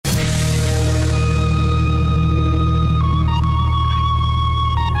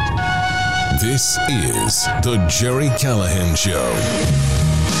This is the Gerry Callahan Show.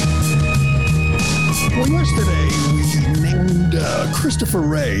 Well, yesterday we named Christopher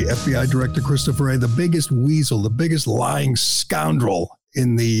Wray, FBI Director Christopher Wray, the biggest weasel, the biggest lying scoundrel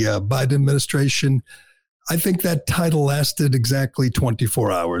in the Biden administration. I think that title lasted exactly 24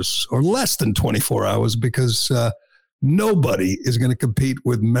 hours or less than 24 hours because nobody is going to compete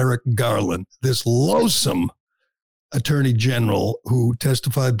with Merrick Garland, this loathsome attorney general who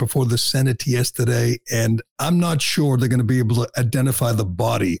testified before the Senate yesterday. And I'm not sure they're going to be able to identify the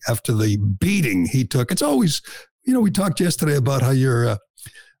body after the beating he took. It's always, we talked yesterday about how you're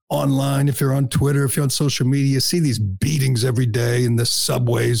online, if you're on Twitter, if you're on social media, you see these beatings every day in the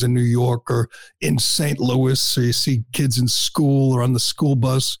subways in New York or in St. Louis, or you see kids in school or on the school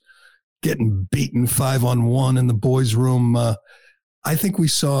bus getting beaten 5-on-1 in the boys' room. I think we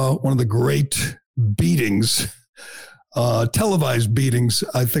saw one of the great beatings, televised beatings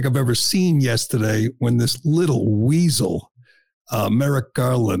I think I've ever seen yesterday when this little weasel, Merrick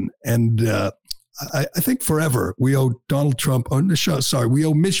Garland, and I think forever we owe Donald Trump, we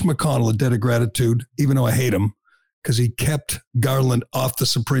owe Mitch McConnell a debt of gratitude, even though I hate him, because he kept Garland off the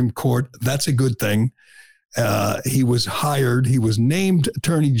Supreme Court. That's a good thing. He was named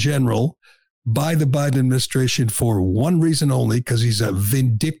Attorney General by the Biden administration for one reason only, because he's a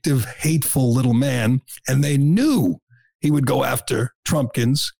vindictive, hateful little man. And they knew he would go after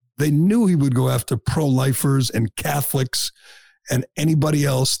Trumpkins. They knew he would go after pro-lifers and Catholics and anybody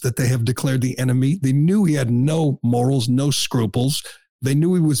else that they have declared the enemy. They knew he had no morals, no scruples. They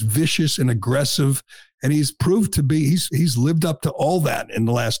knew he was vicious and aggressive. And he's proved to be, he's lived up to all that in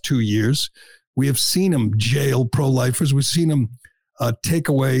the last 2 years. We have seen him jail pro-lifers. We've seen him take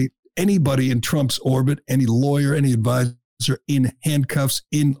away anybody in Trump's orbit, any lawyer, any advisor, in handcuffs,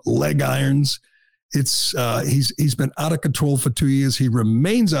 in leg irons. It's he's been out of control for 2 years. He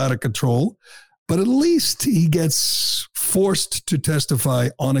remains out of control, but at least he gets forced to testify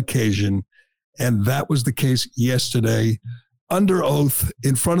on occasion. And that was the case yesterday, under oath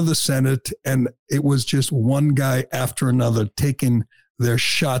in front of the Senate. And it was just one guy after another taking their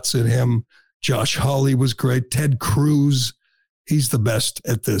shots at him. Josh Hawley was great. Ted Cruz, he's the best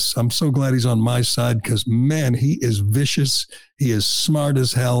at this. I'm so glad he's on my side because, man, he is vicious. He is smart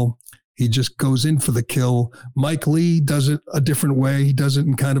as hell. He just goes in for the kill. Mike Lee does it a different way. He does it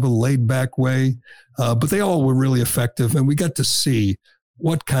in kind of a laid-back way. But they all were really effective, and we got to see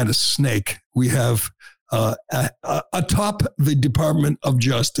what kind of snake we have atop the Department of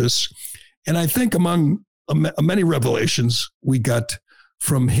Justice. And I think among many revelations we got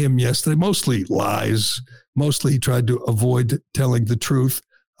from him yesterday, mostly lies. Mostly he tried to avoid telling the truth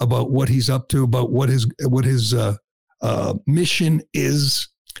about what he's up to, about what his mission is.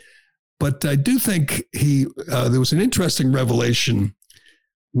 But I do think there was an interesting revelation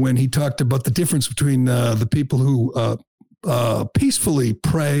when he talked about the difference between the people who peacefully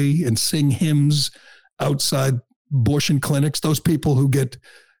pray and sing hymns outside abortion clinics, those people who get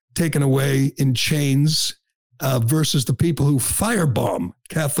taken away in chains, versus the people who firebomb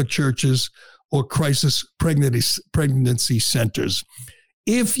Catholic churches or crisis pregnancy centers.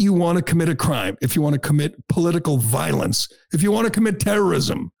 If you want to commit a crime, if you want to commit political violence, if you want to commit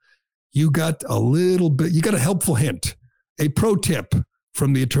terrorism, you got a helpful hint, a pro tip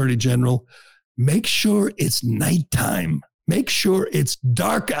from the Attorney General. Make sure it's nighttime. Make sure it's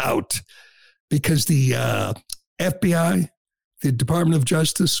dark out, because the FBI, the Department of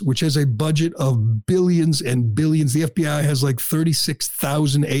Justice, which has a budget of billions and billions, the FBI has like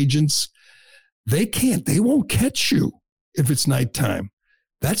 36,000 agents. They won't catch you if it's nighttime.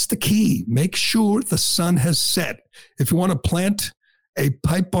 That's the key. Make sure the sun has set. If you want to plant a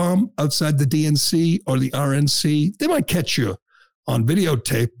pipe bomb outside the DNC or the RNC, they might catch you on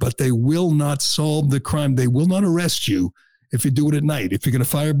videotape, but they will not solve the crime. They will not arrest you if you do it at night. If you're going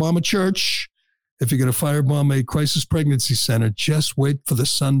to firebomb a church, if you're going to firebomb a crisis pregnancy center, just wait for the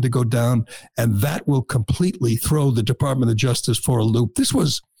sun to go down, and that will completely throw the Department of Justice for a loop. This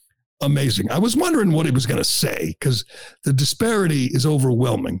was amazing. I was wondering what he was going to say, because the disparity is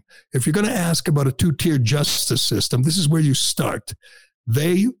overwhelming. If you're going to ask about a two-tier justice system, this is where you start.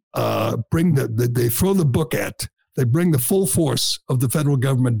 They bring they throw the book at, they bring the full force of the federal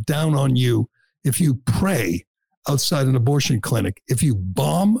government down on you if you pray outside an abortion clinic. If you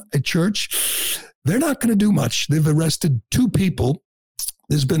bomb a church, they're not going to do much. They've arrested 2 people.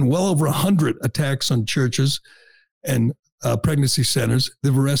 There's been well over 100 attacks on churches and pregnancy centers.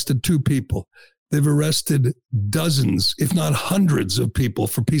 They've arrested 2 people. They've arrested dozens, if not hundreds of people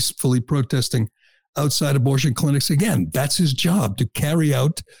for peacefully protesting outside abortion clinics. Again, that's his job, to carry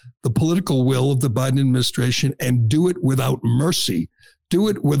out the political will of the Biden administration and do it without mercy, do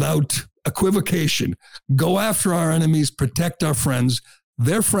it without equivocation. Go after our enemies, protect our friends,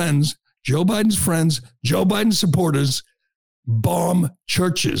 their friends, Joe Biden's friends, Joe Biden's supporters, bomb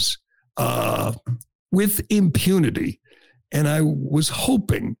churches with impunity. And I was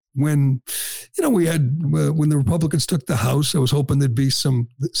hoping when the Republicans took the House, I was hoping there'd be some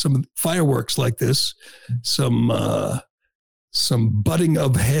fireworks like this, some butting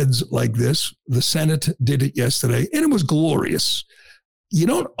of heads like this. The Senate did it yesterday, and it was glorious. You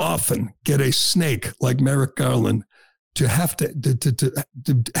don't often get a snake like Merrick Garland to have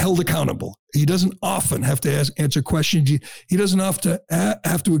to held accountable. He doesn't often have to answer questions. He doesn't have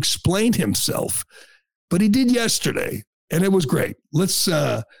to explain himself, but he did yesterday, and it was great. Let's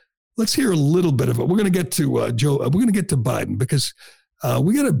hear a little bit of it. We're going to get to Joe. We're going to get to Biden because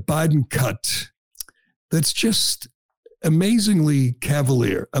we got a Biden cut that's just amazingly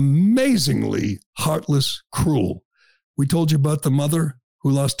cavalier, amazingly heartless, cruel. We told you about the mother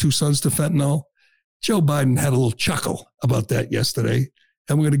who lost 2 sons to fentanyl. Joe Biden had a little chuckle about that yesterday,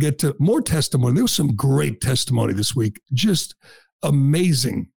 and we're going to get to more testimony. There was some great testimony this week, just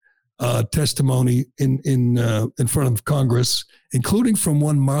amazing testimony in front of Congress, including from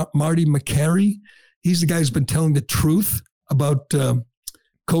one Marty McCary. He's the guy who's been telling the truth about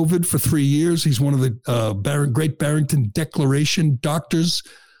COVID for 3 years. He's one of the Great Barrington Declaration doctors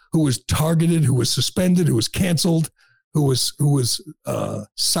who was targeted, who was suspended, who was canceled, who was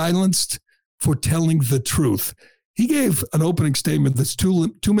silenced for telling the truth. He gave an opening statement that's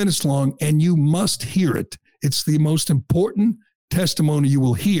 2 minutes long, and you must hear it. It's the most important testimony you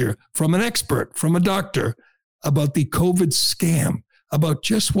will hear from an expert, from a doctor, about the COVID scam, about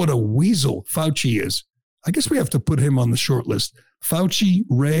just what a weasel Fauci is. I guess we have to put him on the short list. Fauci,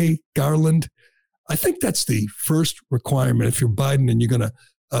 Ray, Garland. I think that's the first requirement if you're Biden and you're going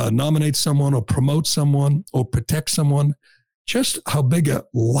to nominate someone or promote someone or protect someone. Just how big a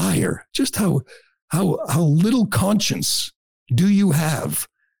liar, just how little conscience do you have?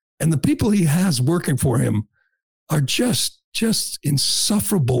 And the people he has working for him are just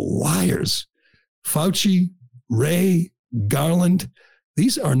insufferable liars. Fauci, Ray, Garland,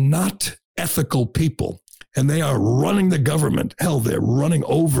 these are not ethical people, and they are running the government. Hell, they're running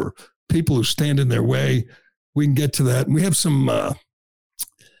over people who stand in their way. We can get to that. And we have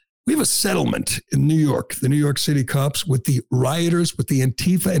we have a settlement in New York, the New York City cops, with the rioters, with the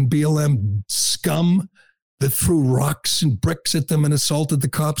Antifa and BLM scum that threw rocks and bricks at them and assaulted the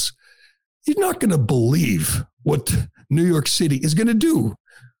cops. You're not going to believe what New York City is going to do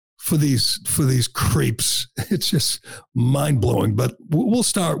for these creeps. It's just mind-blowing. But we'll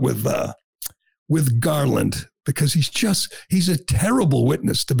start with Garland, because he's a terrible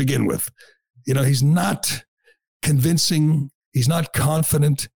witness to begin with. He's not convincing. He's not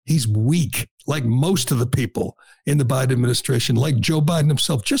confident. He's weak, like most of the people in the Biden administration, like Joe Biden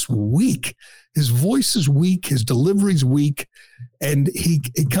himself, just weak. His voice is weak. His delivery is weak. And he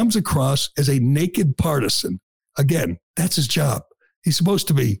comes across as a naked partisan. Again, that's his job. He's supposed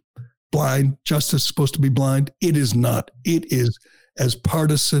to be blind. Justice is supposed to be blind. It is not. It is as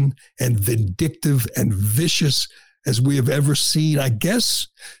partisan and vindictive and vicious as we have ever seen. I guess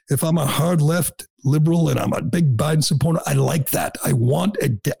if I'm a hard left liberal and I'm a big Biden supporter, I like that. I want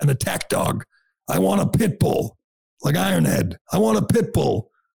an attack dog. I want a pit bull like Ironhead. I want a pit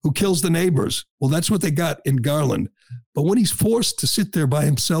bull who kills the neighbors. Well, that's what they got in Garland. But when he's forced to sit there by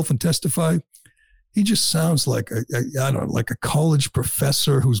himself and testify, he just sounds like a college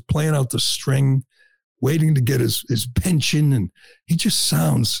professor who's playing out the string, waiting to get his pension. And he just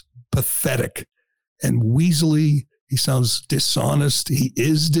sounds pathetic and weaselly. He sounds dishonest. He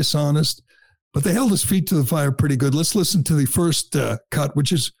is dishonest, but they held his feet to the fire pretty good. Let's listen to the first cut,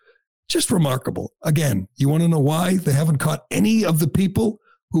 which is just remarkable. Again, you want to know why they haven't caught any of the people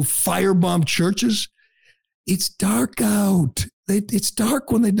who firebombed churches? It's dark out. It's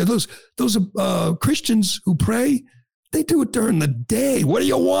dark when they do those Christians who pray. They do it during the day. What do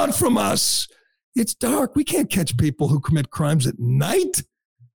you want from us? It's dark. We can't catch people who commit crimes at night.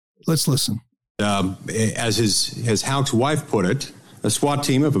 Let's listen. As Houck's wife put it, a SWAT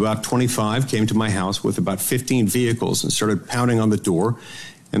team of about 25 came to my house with about 15 vehicles and started pounding on the door,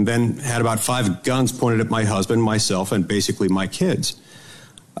 and then had about 5 guns pointed at my husband, myself, and basically my kids.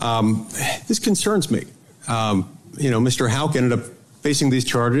 This concerns me. Mr. Houck ended up facing these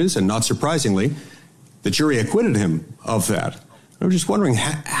charges, and not surprisingly, the jury acquitted him of that. I'm just wondering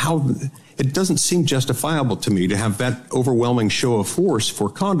how it doesn't seem justifiable to me to have that overwhelming show of force for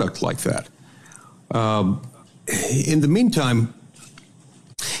conduct like that. In the meantime,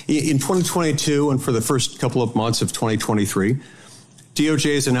 in 2022 and for the first couple of months of 2023,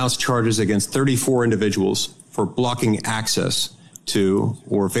 DOJ has announced charges against 34 individuals for blocking access to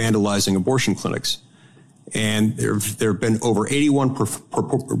or vandalizing abortion clinics. And there have been over 81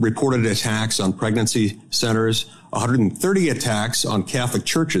 reported attacks on pregnancy centers, 130 attacks on Catholic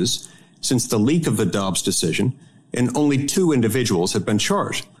churches since the leak of the Dobbs decision, and only 2 individuals have been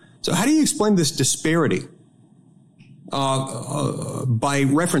charged. So how do you explain this disparity by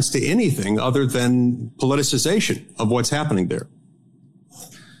reference to anything other than politicization of what's happening there?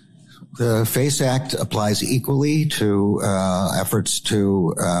 The FACE Act applies equally to efforts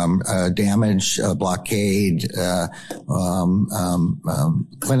to damage, blockade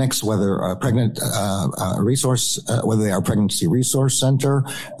clinics, whether whether they are a pregnancy resource center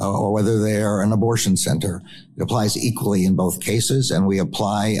or whether they are an abortion center. It applies equally in both cases, and we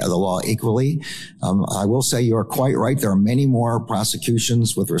apply the law equally. I will say you are quite right. There are many more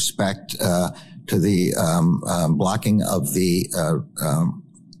prosecutions with respect to the blocking of the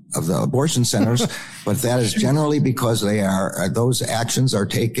abortion centers, but that is generally because those actions are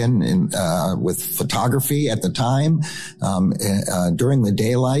taken with photography at the time, during the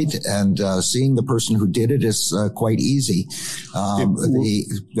daylight, and seeing the person who did it is quite easy.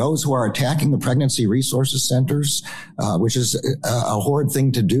 Those who are attacking the pregnancy resources centers, which is a horrid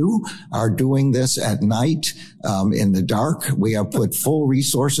thing to do, are doing this at night, in the dark. We have put full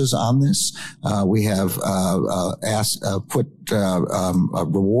resources on this. We have put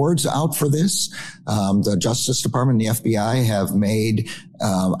rewards out for this. The Justice Department and the FBI have made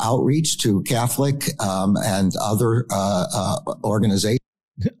outreach to Catholic and other organizations.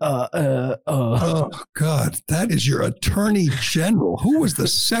 Oh, God, that is your Attorney General. Who was the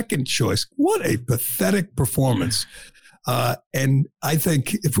second choice? What a pathetic performance. And I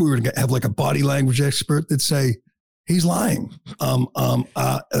think if we were to have like a body language expert, that'd say, he's lying.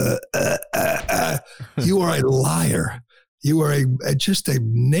 You are a liar. You are just a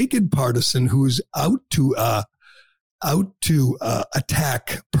naked partisan who's out to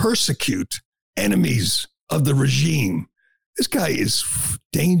attack, persecute enemies of the regime. This guy is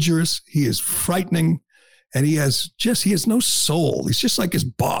dangerous. He is frightening, and he has no soul. He's just like his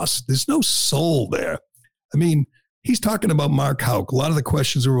boss. There's no soul there. I mean, he's talking about Mark Houck. A lot of the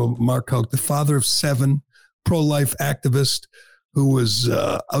questions are about Mark Houck, the father of 7, pro-life activist who was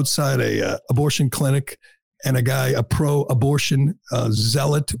outside a abortion clinic, and a pro-abortion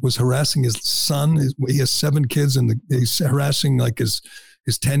zealot was harassing his son. He has 7 kids, and he's harassing like his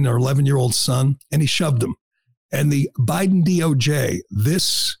 10 or 11-year-old son, and he shoved him. And the Biden DOJ,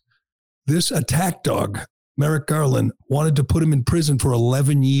 this attack dog, Merrick Garland, wanted to put him in prison for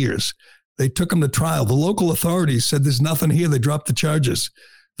 11 years. They took him to trial. The local authorities said there's nothing here. They dropped the charges.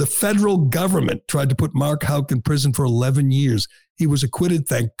 The federal government tried to put Mark Houck in prison for 11 years. He was acquitted,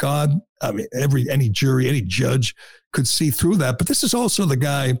 thank God. I mean, any jury, any judge could see through that. But this is also the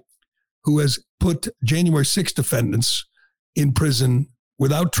guy who has put January 6th defendants in prison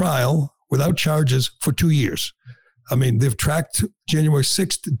without trial, without charges for 2 years. I mean, they've tracked January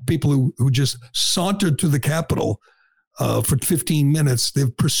 6th people who just sauntered to the Capitol for 15 minutes.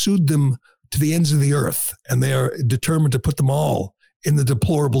 They've pursued them to the ends of the earth, and they are determined to put them all in the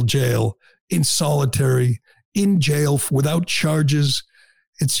deplorable jail, in solitary, in jail without charges.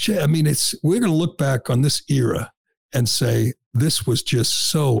 We're going to look back on this era and say, this was just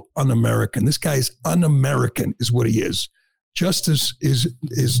so un-American. This guy is un-American is what he is. Justice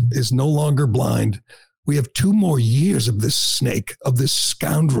is no longer blind. We have 2 more years of this snake, of this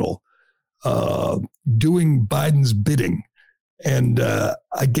scoundrel, doing Biden's bidding. And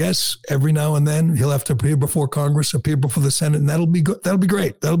I guess every now and then he'll have to appear before Congress, appear before the Senate, and that'll be good. That'll be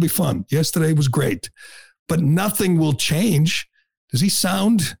great. That'll be fun. Yesterday was great, but nothing will change. Does he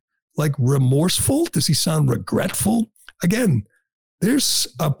sound like remorseful? Does he sound regretful? Again, there's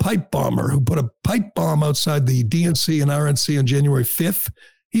a pipe bomber who put a pipe bomb outside the DNC and RNC on January 5th.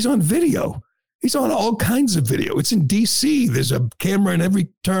 He's on video. He's on all kinds of video. It's in D.C. There's a camera in every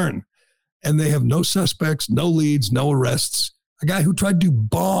turn, and they have no suspects, no leads, no arrests. A guy who tried to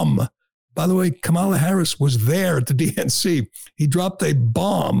bomb. By the way, Kamala Harris was there at the DNC. He dropped a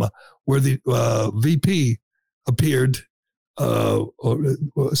bomb where the VP appeared, or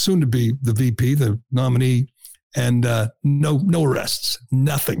soon to be the VP, the nominee, and no arrests,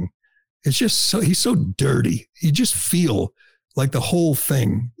 nothing. It's just he's so dirty. You just feel like the whole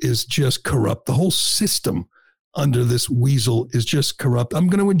thing is just corrupt. The whole system under this weasel is just corrupt. I'm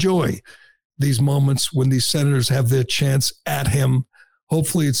going to enjoy these moments when these senators have their chance at him.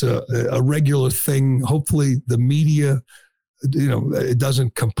 Hopefully it's a regular thing. Hopefully the media, it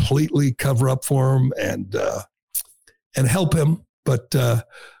doesn't completely cover up for him and help him. But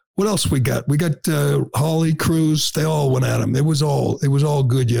what else we got? We got Hawley, Cruz. They all went at him. It was all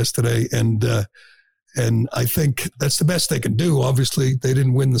good yesterday. And And I think that's the best they can do. Obviously, they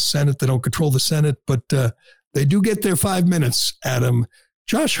didn't win the Senate. They don't control the Senate, but they do get their 5 minutes, Adam.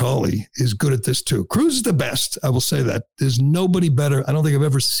 Josh Hawley is good at this too. Cruz is the best. I will say that. There's nobody better. I don't think I've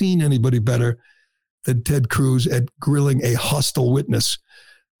ever seen anybody better than Ted Cruz at grilling a hostile witness.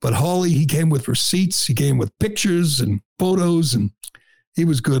 But Hawley, he came with receipts. He came with pictures and photos, and he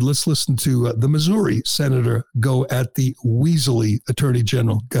was good. Let's listen to the Missouri senator go at the Weasley attorney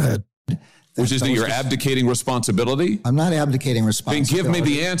general. Go ahead. Which is that you're abdicating responsibility? I'm not abdicating responsibility. Then give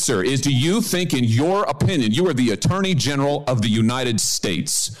me the answer. Do you think, in your opinion, you are the Attorney General of the United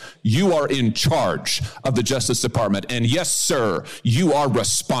States? You are in charge of the Justice Department. And yes, sir, you are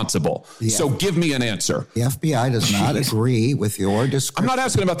responsible. So give me an answer. The FBI does not agree with your description. I'm not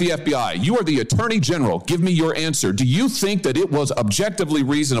asking about the FBI. You are the Attorney General. Give me your answer. Do you think that it was objectively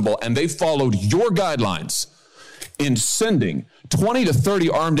reasonable and they followed your guidelines in sending 20 to 30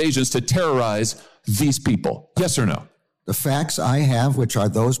 armed agents to terrorize these people? Yes or no? The facts I have, which are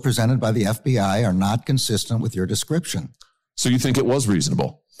those presented by the FBI, are not consistent with your description. So you think it was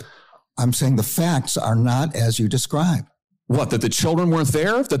reasonable? I'm saying the facts are not as you describe. What, that the children weren't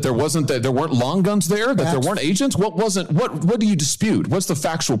there? That there weren't long guns there? That there weren't agents? What do you dispute? What's the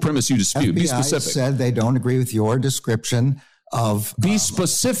factual premise you dispute? FBI Be specific. Said they don't agree with your description of... Be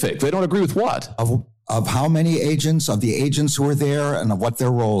specific. They don't agree with what? Of how many agents, of the agents who were there, and of what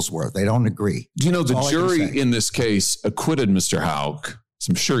their roles were. They don't agree. Do you know the jury in this case acquitted Mr. Houck?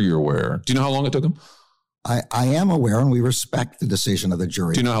 So I'm sure you're aware. Do you know how long it took him? I am aware, and we respect the decision of the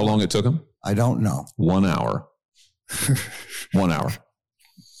jury. Do you know how long it took him? I don't know. 1 hour. 1 hour.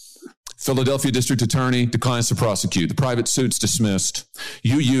 Philadelphia District Attorney declines to prosecute. The private suit's dismissed.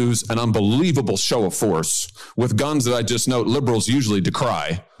 You use an unbelievable show of force with guns that I just note liberals usually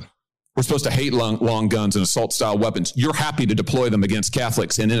decry. We're supposed to hate long guns and assault-style weapons. You're happy to deploy them against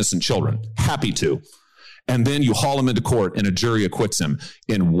Catholics and innocent children. Happy to. And then you haul him into court and a jury acquits him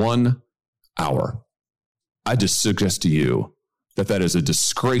in 1 hour. I just suggest to you that is a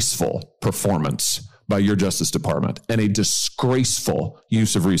disgraceful performance by your Justice Department and a disgraceful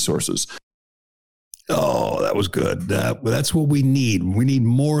use of resources. Oh, that was good. That's what we need. We need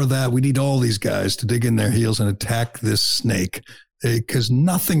more of that. We need all these guys to dig in their heels and attack this snake. Because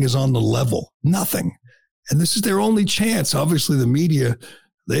nothing is on the level, nothing. And this is their only chance. Obviously, the media,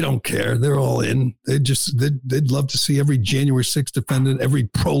 they don't care. They're all in. They'd love to see every January 6th defendant, every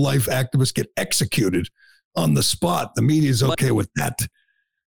pro-life activist get executed on the spot. The media is okay with that.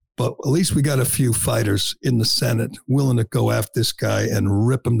 But at least we got a few fighters in the Senate willing to go after this guy and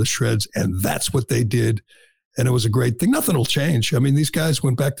rip him to shreds. And that's what they did. And it was a great thing. Nothing will change. I mean, these guys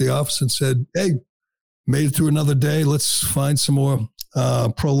went back to the office and said, hey, made it through another day. Let's find some more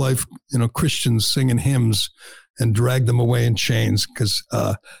pro-life, Christians singing hymns and drag them away in chains, because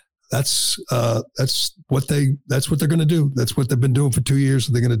that's what they're going to do. That's what they've been doing for 2 years.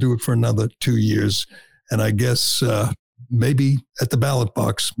 They're going to do it for another 2 years. And I guess maybe at the ballot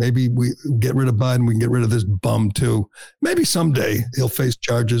box, maybe we get rid of Biden. We can get rid of this bum too. Maybe someday he'll face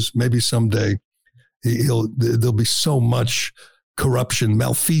charges. Maybe someday there'll be so much corruption,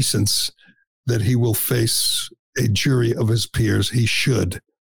 malfeasance, that he will face a jury of his peers. He should.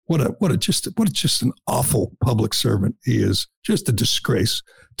 What just an awful public servant he is. Just a disgrace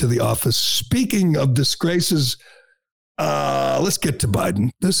to the office. Speaking of disgraces, let's get to Biden.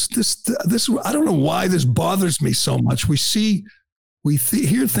 This I don't know why this bothers me so much. We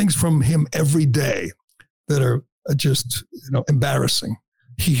hear things from him every day that are just embarrassing.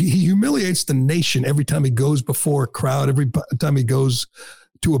 He humiliates the nation every time he goes before a crowd. Every time he goes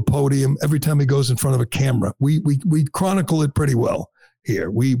to a podium, every time he goes in front of a camera. We chronicle it pretty well here.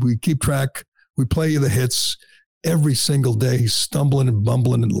 We keep track. We play you the hits every single day. He's stumbling and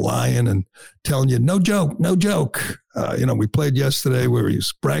bumbling and lying and telling you, no joke. We played yesterday where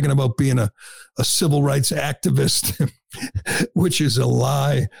he's bragging about being a civil rights activist, which is a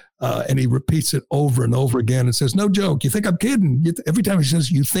lie. And he repeats it over and over again and says, no joke. You think I'm kidding? Every time he says,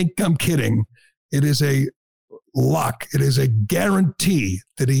 you think I'm kidding, it is a lock. It is a guarantee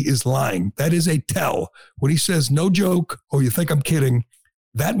that he is lying. That is a tell. When he says no joke or you think I'm kidding,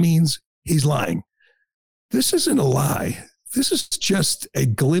 that means he's lying. This isn't a lie. This is just a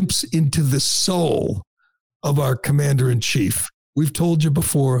glimpse into the soul of our commander-in-chief. We've told you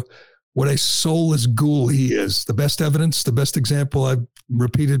before what a soulless ghoul he is. The best evidence, the best example I've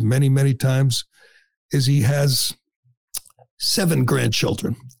repeated many, many times is he has 7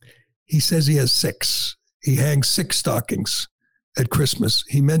 grandchildren. He says he has 6. He hangs 6 stockings at Christmas.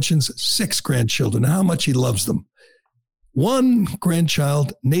 He mentions 6 grandchildren, how much he loves them. One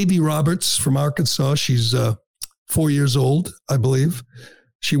grandchild, Navy Roberts from Arkansas. She's 4 years old, I believe.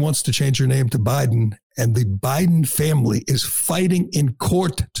 She wants to change her name to Biden, and the Biden family is fighting in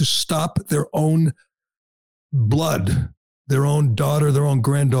court to stop their own blood, their own daughter, their own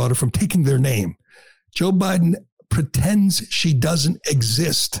granddaughter from taking their name. Joe Biden pretends she doesn't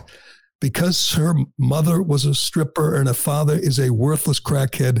exist because her mother was a stripper and her father is a worthless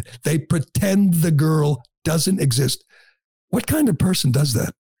crackhead. They pretend the girl doesn't exist. What kind of person does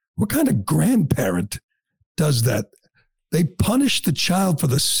that? What kind of grandparent does that? They punish the child for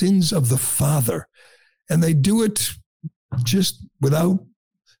the sins of the father, and they do it just without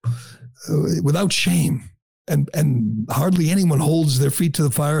shame. And hardly anyone holds their feet to the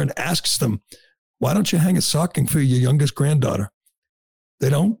fire and asks them, why don't you hang a stocking for your youngest granddaughter? They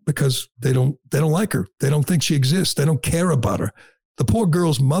don't, because they don't like her. They don't think she exists. They don't care about her. The poor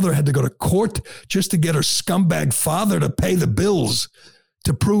girl's mother had to go to court just to get her scumbag father to pay the bills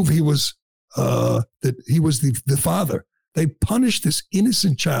to prove he was the father. They punished this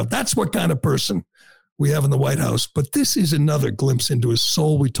innocent child. That's what kind of person we have in the White House. But this is another glimpse into his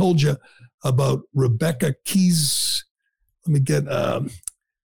soul. We told you about Rebecca Kiesling.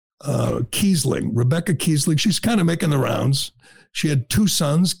 Rebecca Kiesling. She's kind of making the rounds. She had two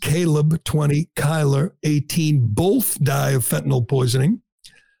sons, Caleb, 20, Kyler, 18. Both die of fentanyl poisoning.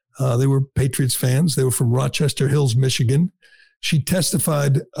 They were Patriots fans. They were from Rochester Hills, Michigan. She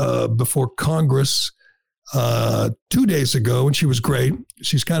testified before Congress 2 days ago, and she was great.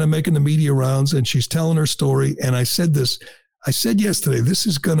 She's kind of making the media rounds, and she's telling her story. And I said yesterday, this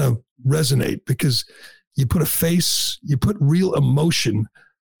is going to resonate because you put a face, you put real emotion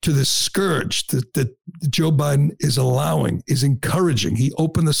to this scourge that Joe Biden is encouraging. He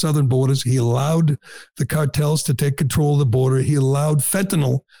opened the southern borders. He allowed the cartels to take control of the border. He allowed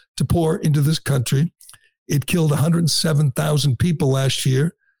fentanyl to pour into this country. It killed 107,000 people last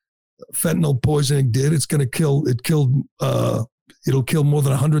year. Fentanyl poisoning did. It'll kill more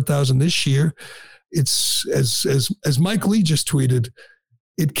than 100,000 this year. It's as Mike Lee just tweeted,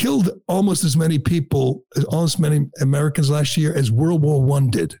 it killed almost as many Americans last year as World War I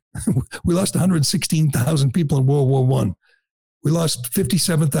did. We lost 116,000 people in World War I. We lost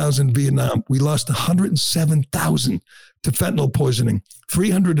 57,000 in Vietnam. We lost 107,000 to fentanyl poisoning,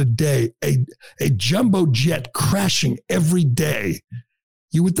 300 a day, a jumbo jet crashing every day.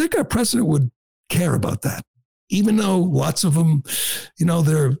 You would think our president would care about that, even though lots of them,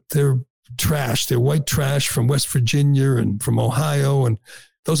 they're trash. They're white trash from West Virginia and from Ohio, and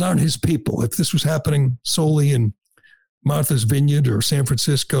those aren't his people. If this was happening solely in Martha's Vineyard or San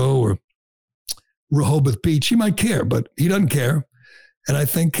Francisco or Rehoboth Beach, he might care, but he doesn't care. And I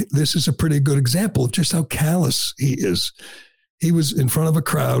think this is a pretty good example of just how callous he is. He was in front of a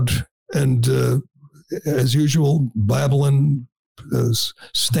crowd and, as usual, babbling,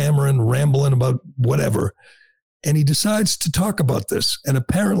 stammering, rambling about whatever. And he decides to talk about this. And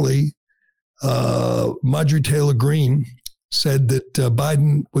apparently, Marjorie Taylor Greene said that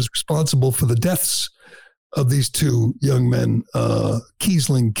Biden was responsible for the deaths of these two young men,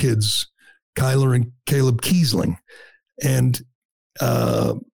 Kiesling kids, Kyler and Caleb Kiesling. And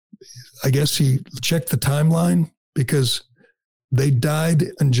I guess he checked the timeline because they died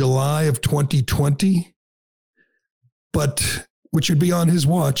in July of 2020, which would be on his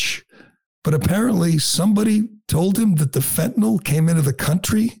watch. But apparently somebody told him that the fentanyl came into the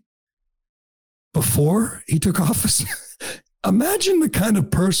country before he took office. Imagine the kind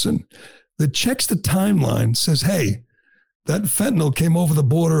of person that checks the timeline, says, hey, that fentanyl came over the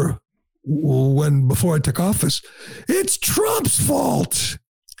border before I took office. It's Trump's fault.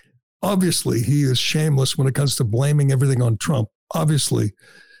 Obviously, he is shameless when it comes to blaming everything on Trump. Obviously,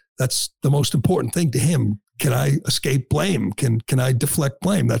 that's the most important thing to him. Can I escape blame? Can I deflect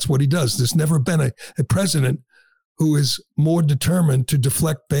blame? That's what he does. There's never been a president who is more determined to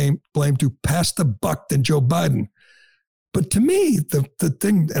deflect blame to pass the buck than Joe Biden. But to me, the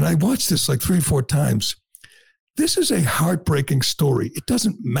thing, and I watched this like 3 or 4 times, this is a heartbreaking story. It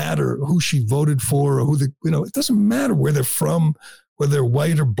doesn't matter who she voted for or it doesn't matter where they're from, whether they're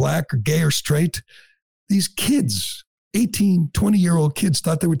white or black or gay or straight. These kids, 18, 20-year-old kids,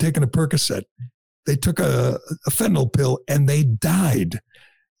 thought they were taking a Percocet. They took a fentanyl pill and they died.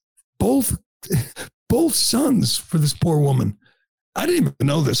 Both sons for this poor woman. I didn't even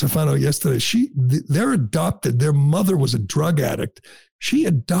know this. I found out yesterday. They're adopted. Their mother was a drug addict. She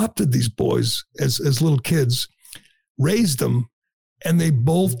adopted these boys as little kids, raised them, and they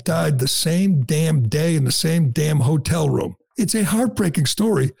both died the same damn day in the same damn hotel room. It's a heartbreaking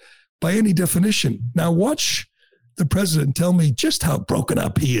story by any definition. Now watch the president tell me just how broken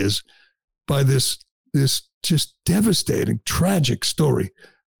up he is by this just devastating, tragic story.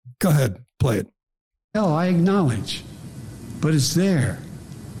 Go ahead, play it. No, I acknowledge, but it's there.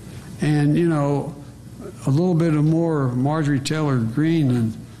 And, you know, a little bit of more Marjorie Taylor Greene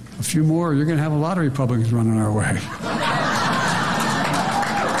and a few more, you're going to have a lot of Republicans running our way.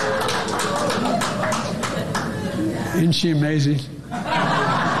 Isn't she amazing?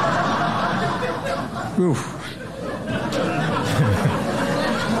 Oof.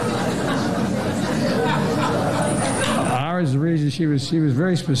 Ours, the reason she was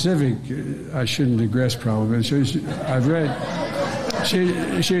very specific. I shouldn't digress probably, but I've read.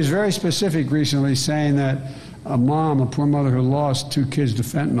 She was very specific recently, saying that a poor mother who lost 2 kids to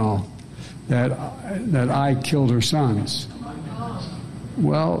fentanyl, that I killed her sons.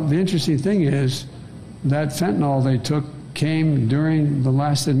 Well, the interesting thing is that fentanyl they took came during the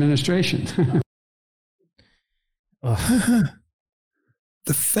last administration. The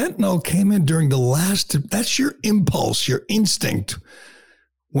fentanyl came in during the last. That's your impulse, your instinct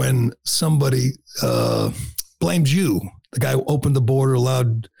when somebody blames you. The guy who opened the border,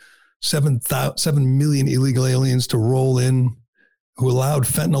 allowed 7 million illegal aliens to roll in, who allowed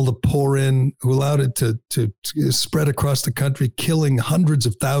fentanyl to pour in, who allowed it to spread across the country, killing hundreds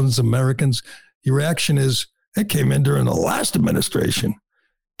of thousands of Americans. Your reaction is, it came in during the last administration.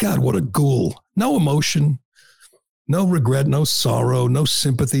 God, what a ghoul. No emotion, no regret, no sorrow, no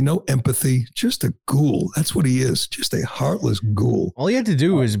sympathy, no empathy. Just a ghoul. That's what he is. Just a heartless ghoul. All you had to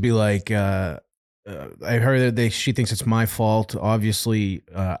do is be like, I heard that she thinks it's my fault. Obviously,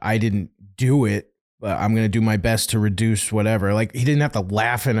 I didn't do it. I'm going to do my best to reduce whatever. Like, he didn't have to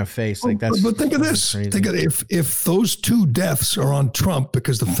laugh in her face. Like, that's. But think of this. Crazy. Think of if those 2 deaths are on Trump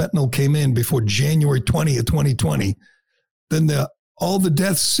because the fentanyl came in before January 20th, 2020, then all the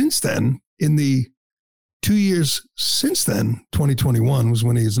deaths since then, in the 2 years since then, 2021 was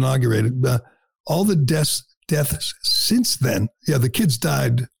when he was inaugurated. All the deaths since then, the kids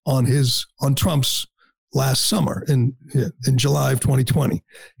died on Trump's last summer in July of 2020.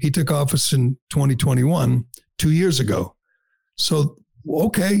 He took office in 2021, 2 years ago. So,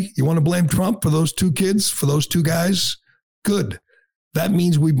 okay, you want to blame Trump for those 2 kids, for those 2 guys? Good. That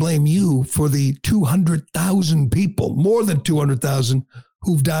means we blame you for the 200,000 people, more than 200,000,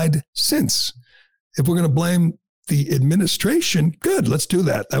 who've died since. If we're going to blame the administration, good, let's do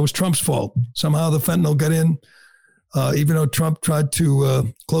that. That was Trump's fault. Somehow the fentanyl got in. Even though Trump tried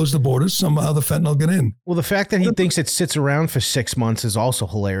to close the borders, somehow the fentanyl got in. Well, the fact that he thinks it sits around for 6 months is also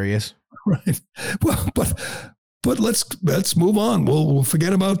hilarious. Right. Well, but let's move on. We'll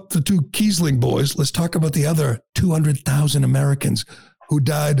forget about the 2 Kiesling boys. Let's talk about the other 200,000 Americans who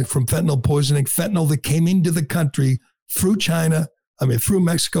died from fentanyl poisoning. Fentanyl that came into the country through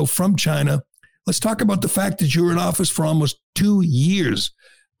Mexico, from China. Let's talk about the fact that you were in office for almost 2 years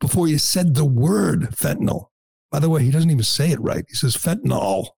before you said the word fentanyl. By the way, he doesn't even say it right. He says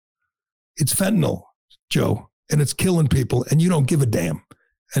fentanyl. It's fentanyl, Joe, and it's killing people, and you don't give a damn.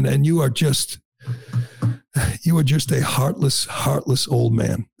 And you are just a heartless old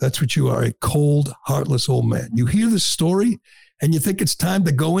man. That's what you are, a cold, heartless old man. You hear this story, and you think it's time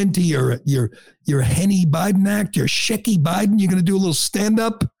to go into your Henny Biden act, your Shecky Biden. You're going to do a little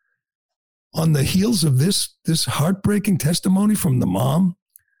stand-up on the heels of this heartbreaking testimony from the mom.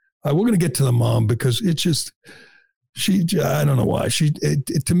 We're going to get to the mom because it's just, I don't know why.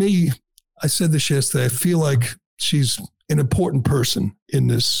 To me, I said this yesterday, I feel like she's an important person in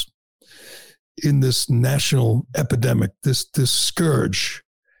this national epidemic, this scourge.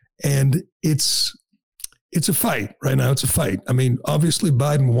 And it's a fight right now. It's a fight. I mean, obviously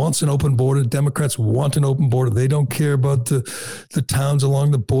Biden wants an open border. Democrats want an open border. They don't care about the towns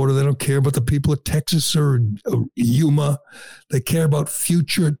along the border. They don't care about the people of Texas or Yuma. They care about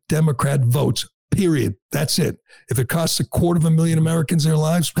future Democrat votes, period. That's it. If it costs 250,000 Americans their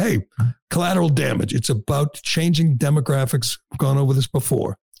lives, hey, collateral damage. It's about changing demographics. We've gone over this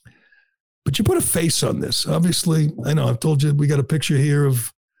before. But you put a face on this. Obviously, I know I've told you we got a picture here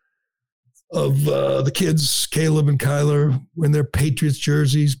of the kids, Caleb and Kyler, in their Patriots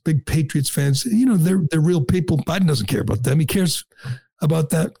jerseys, big Patriots fans. You know, they're real people. Biden doesn't care about them. He cares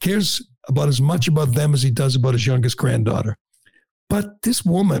about as much about them as he does about his youngest granddaughter. But this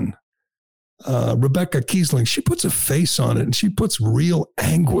woman, Rebecca Kiesling, she puts a face on it, and she puts real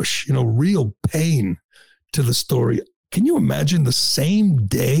anguish, real pain to the story. Can you imagine the same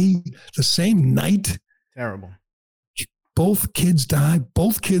day, the same night? Terrible. Both kids died.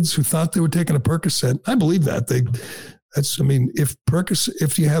 Both kids who thought they were taking a Percocet. I believe that. If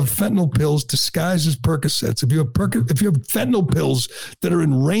you have fentanyl pills disguised as Percocets, if you have fentanyl pills that are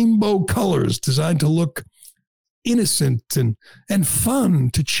in rainbow colors designed to look innocent and fun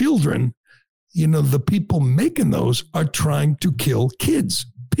to children, the people making those are trying to kill kids.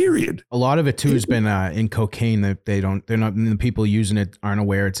 period. A lot of it too has been in cocaine that the people using it aren't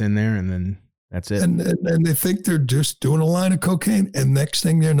aware it's in there, and then that's it. And they think they're just doing a line of cocaine, and next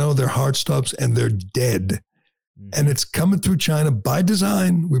thing they know, their heart stops and they're dead. And it's coming through China by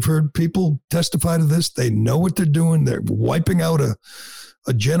design. We've heard people testify to this. They know what they're doing. They're wiping out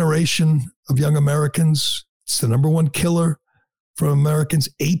a generation of young Americans. It's the number one killer from Americans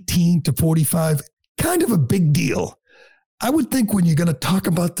 18 to 45. Kind of a big deal. I would think when you're going to talk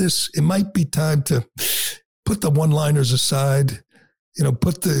about this, it might be time to put the one-liners aside.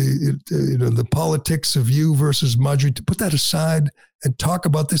 Put the politics of you versus Marjorie, to put that aside and talk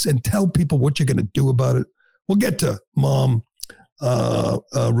about this and tell people what you're going to do about it. We'll get to Mom,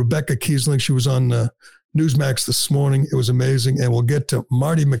 Rebecca Kiesling. She was on Newsmax this morning. It was amazing. And we'll get to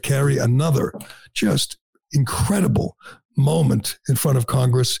Marty McCary, another just incredible moment in front of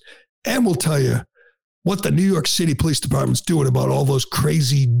Congress. And we'll tell you what the New York City Police Department's doing about all those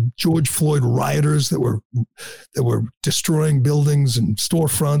crazy George Floyd rioters that were destroying buildings and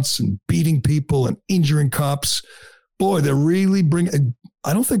storefronts and beating people and injuring cops. Boy, they're really bringing.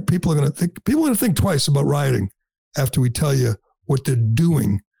 I don't think people are going to think twice about rioting after we tell you what they're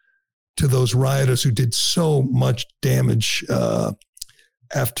doing to those rioters who did so much damage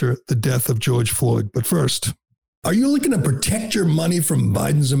after the death of George Floyd. But first, are you looking to protect your money from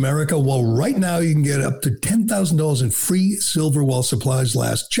Biden's America? Well, right now you can get up to $10,000 in free silver while supplies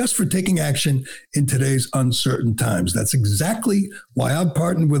last, just for taking action in today's uncertain times. That's exactly why I've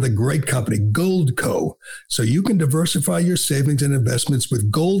partnered with a great company, Goldco, so you can diversify your savings and investments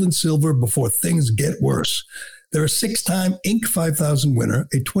with gold and silver before things get worse. They're a 6-time Inc. 5000 winner,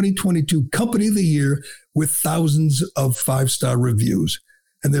 a 2022 Company of the Year with thousands of 5-star reviews.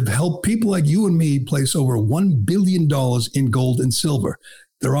 And they've helped people like you and me place over $1 billion in gold and silver.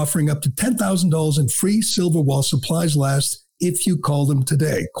 They're offering up to $10,000 in free silver while supplies last if you call them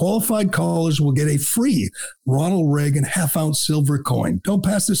today. Qualified callers will get a free Ronald Reagan half-ounce silver coin. Don't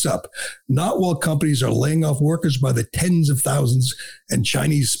pass this up. Not while companies are laying off workers by the tens of thousands and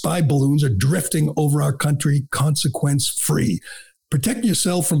Chinese spy balloons are drifting over our country consequence-free. Protect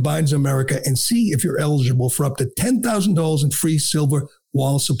yourself from Biden's America and see if you're eligible for up to $10,000 in free silver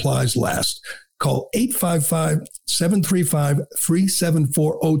while supplies last. Call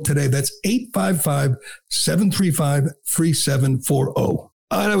 855-735-3740 today. That's 855-735-3740.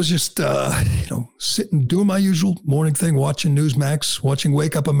 I was just, sitting, doing my usual morning thing, watching Newsmax, watching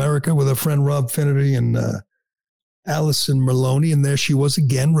Wake Up America with our friend Rob Finnerty and Allison Merloni. And there she was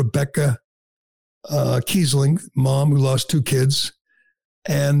again, Rebecca Kiesling, mom who lost 2 kids.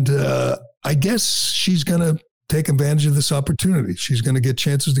 And I guess she's going to take advantage of this opportunity. She's going to get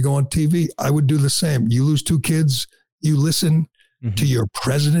chances to go on TV. I would do the same. You lose 2 kids, you listen to your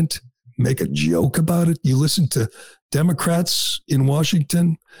president make a joke about it. You listen to Democrats in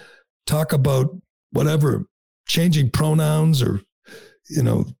Washington talk about whatever, changing pronouns or,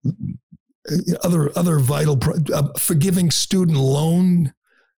 other vital, forgiving student loan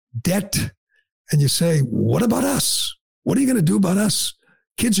debt. And you say, what about us? What are you going to do about us?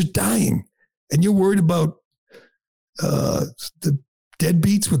 Kids are dying. And you're worried about the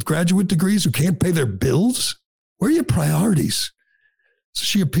deadbeats with graduate degrees who can't pay their bills? Where are your priorities? So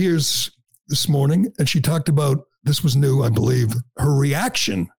she appears this morning and she talked about, this was new, I believe, her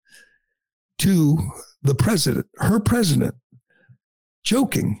reaction to the president, her president,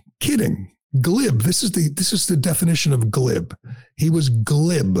 joking, kidding, glib. This is the definition of glib. He was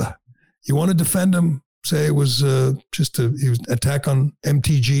glib. You want to defend him? Say it was he was attack on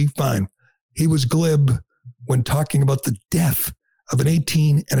MTG? Fine. He was glib when talking about the death of an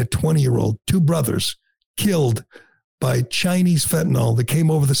 18 and a 20-year-old, 2 brothers killed by Chinese fentanyl that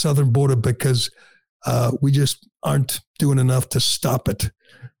came over the southern border because we just aren't doing enough to stop it.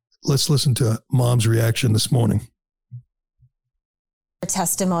 Let's listen to Mom's reaction this morning.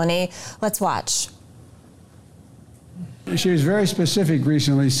 Testimony. Let's watch. She was very specific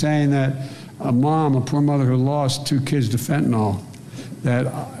recently, saying that a poor mother who lost 2 kids to fentanyl,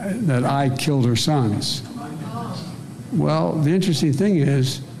 that I killed her sons. Well, the interesting thing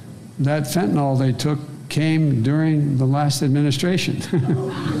is that fentanyl they took came during the last administration.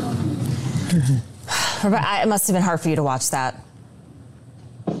 It must have been hard for you to watch that.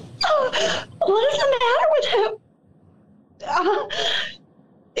 What is the matter with him?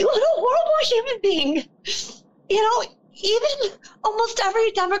 What a horrible human being. Even almost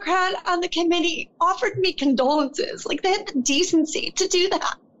every Democrat on the committee offered me condolences. Like, they had the decency to do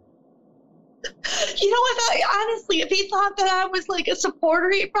that. If he thought that I was like a supporter,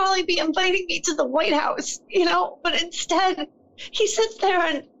 he'd probably be inviting me to the White House, but instead he sits there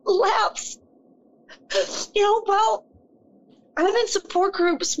and laughs. I'm in support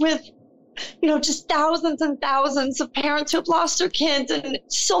groups with, just thousands and thousands of parents who have lost their kids, and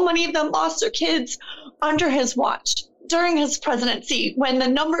so many of them lost their kids under his watch during his presidency when the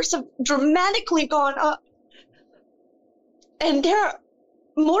numbers have dramatically gone up. And they're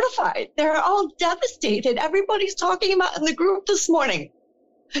mortified. They're all devastated. Everybody's talking about in the group this morning.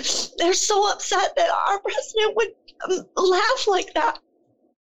 They're so upset that our president would laugh like that.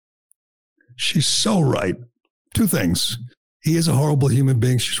 She's so right. Two things. He is a horrible human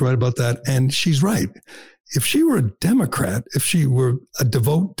being. She's right about that. And she's right. If she were a Democrat, if she were a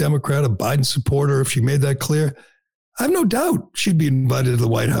devout Democrat, a Biden supporter, if she made that clear, I have no doubt she'd be invited to the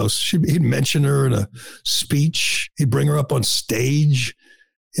White House. He'd mention her in a speech. He'd bring her up on stage.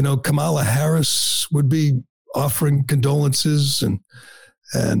 Kamala Harris would be offering condolences and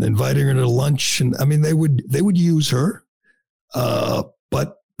inviting her to lunch. And I mean, they would use her,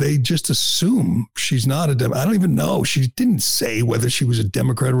 but they just assume she's not a Democrat. I don't even know. She didn't say whether she was a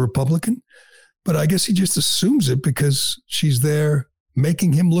Democrat or Republican, but I guess he just assumes it because she's there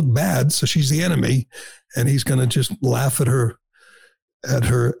making him look bad. So she's the enemy, and he's going to just laugh at her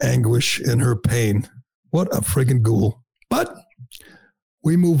anguish and her pain. What a friggin' ghoul. But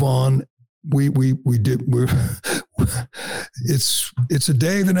we move on. It's a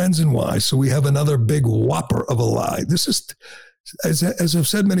day that ends in Y. So we have another big whopper of a lie. This is, as I've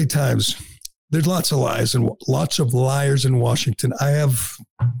said many times, there's lots of lies and lots of liars in Washington. I have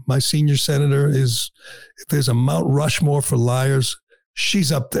my senior senator if there's a Mount Rushmore for liars,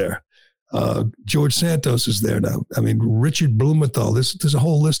 she's up there. George Santos is there now. I mean, Richard Blumenthal, there's a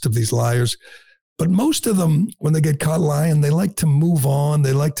whole list of these liars. But most of them, when they get caught lying, they like to move on.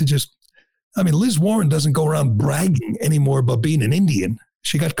 They like to Liz Warren doesn't go around bragging anymore about being an Indian.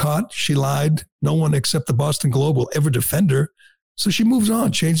 She got caught. She lied. No one except the Boston Globe will ever defend her. So she moves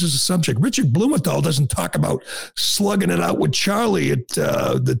on, changes the subject. Richard Blumenthal doesn't talk about slugging it out with Charlie at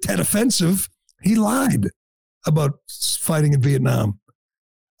the Tet Offensive. He lied about fighting in Vietnam.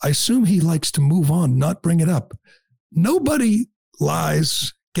 I assume he likes to move on, not bring it up. Nobody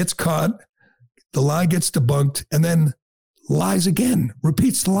lies, gets caught, the lie gets debunked, and then lies again,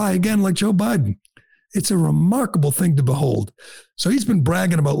 repeats the lie again like Joe Biden. It's a remarkable thing to behold. So he's been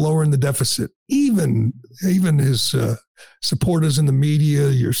bragging about lowering the deficit. Even his supporters in the media,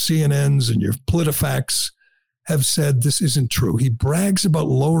 your CNNs and your PolitiFacts have said this isn't true. He brags about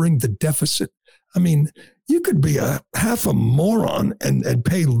lowering the deficit. I mean, you could be half a moron and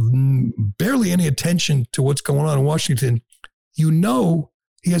pay barely any attention to what's going on in Washington. He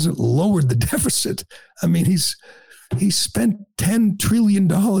hasn't lowered the deficit. I mean, he's spent $10 trillion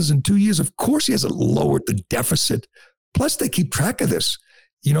in 2 years. Of course he hasn't lowered the deficit. Plus, they keep track of this.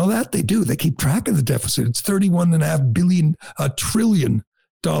 You know that? They do. They keep track of the deficit. It's $31.5 trillion.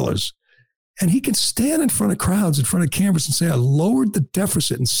 And he can stand in front of crowds, in front of cameras and say, I lowered the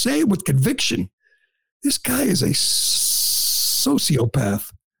deficit, and say it with conviction. This guy is a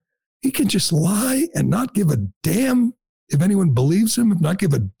sociopath. He can just lie and not give a damn if anyone believes him, not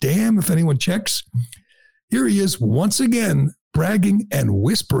give a damn if anyone checks. Here he is once again bragging and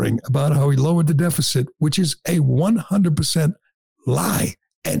whispering about how he lowered the deficit, which is a 100% lie,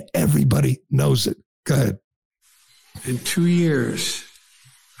 and everybody knows it. Go ahead. In 2 years,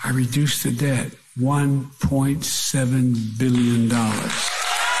 I reduced the debt $1.7 billion.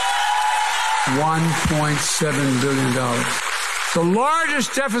 $1.7 billion. The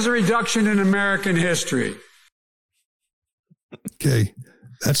largest deficit reduction in American history. Okay,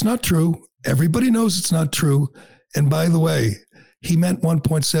 that's not true. Everybody knows it's not true. And by the way, he meant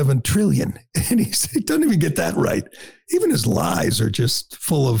 1.7 trillion. And he doesn't even get that right. Even his lies are just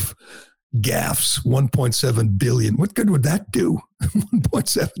full of gaffes. 1.7 billion. What good would that do?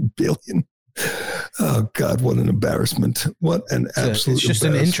 1.7 billion. Oh, God, what an embarrassment. What an absolute It's just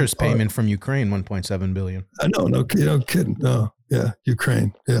an interest payment from Ukraine, 1.7 billion. I know, no kidding. No, yeah,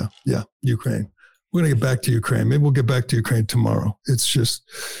 Ukraine. Yeah, Ukraine. We're going to get back to Ukraine. Maybe we'll get back to Ukraine tomorrow. It's just,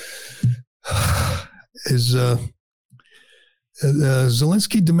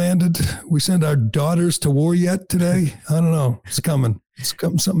 Zelensky demanded we send our daughters to war yet today? I don't know. It's coming. It's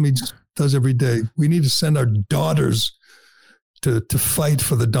coming. Something he just does every day. We need to send our daughters to fight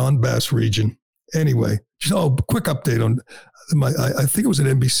for the Donbass region. Anyway, quick update on I think it was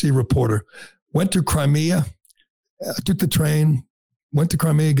an NBC reporter. Went to Crimea, took the train, went to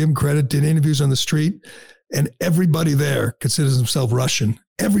Crimea, gave him credit, did interviews on the street, and everybody there considers himself Russian.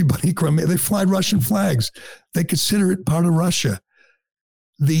 Everybody in Crimea, they fly Russian flags. They consider it part of Russia.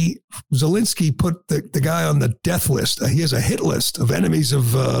 Zelensky put the guy on the death list. He has a hit list of enemies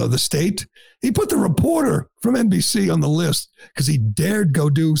of the state. He put the reporter from NBC on the list because he dared go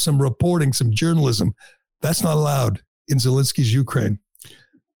do some reporting, some journalism. That's not allowed in Zelensky's Ukraine.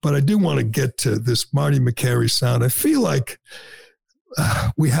 But I do want to get to this Marty McCary sound. I feel like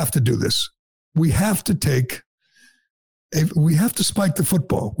we have to do this. We have to spike the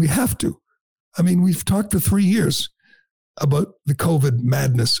football. We have to. I mean, we've talked for 3 years about the COVID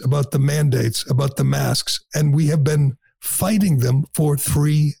madness, about the mandates, about the masks, and we have been fighting them for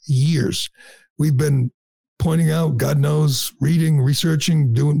 3 years. We've been pointing out, God knows, reading,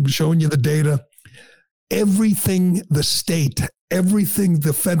 researching, showing you the data. Everything the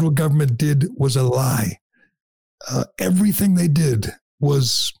federal government did was a lie. Everything they did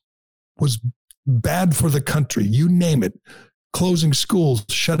was bad for the country. You name it. Closing schools,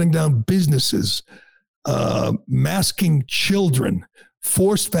 shutting down businesses, masking children,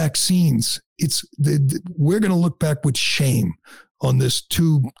 forced vaccines. We're going to look back with shame on this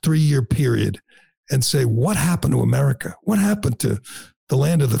 2-3 year period and say, what happened to America? What happened to the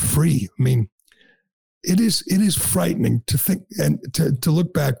land of the free? I mean, it is frightening to think and to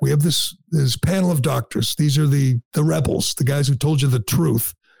look back. We have this panel of doctors. These are the rebels, the guys who told you the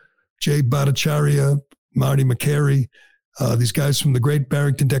truth. Jay Bhattacharya, Marty McCary, these guys from the Great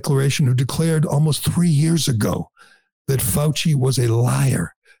Barrington Declaration who declared almost 3 years ago that Fauci was a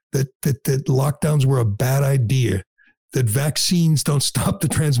liar, that lockdowns were a bad idea, that vaccines don't stop the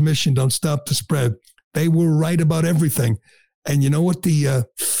transmission, don't stop the spread. They were right about everything. And you know what the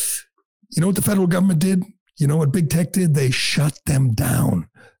federal government did? You know what big tech did? They shut them down.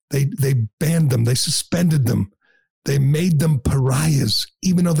 They banned them. They suspended them. They made them pariahs,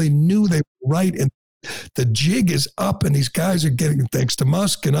 even though they knew they were right. And the jig is up, and these guys are getting, thanks to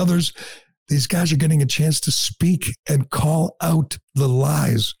Musk and others, these guys are getting a chance to speak and call out the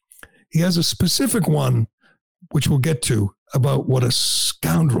lies. He has a specific one, which we'll get to, about what a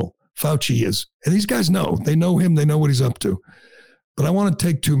scoundrel Fauci is. And these guys know. They know him. They know what he's up to. But I want to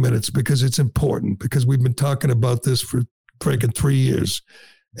take 2 minutes because it's important, because we've been talking about this for freaking 3 years.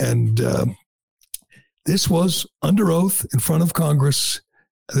 And this was under oath in front of Congress.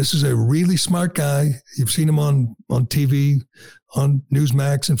 This is a really smart guy. You've seen him on TV, on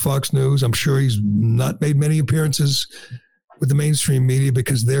Newsmax and Fox News. I'm sure he's not made many appearances with the mainstream media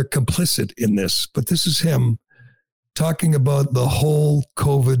because they're complicit in this. But this is him talking about the whole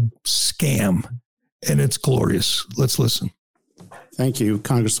COVID scam, and it's glorious. Let's listen. Thank you,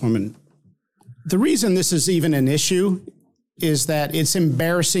 Congresswoman. The reason this is even an issue is that it's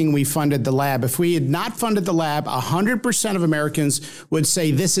embarrassing we funded the lab. If we had not funded the lab, 100% of Americans would say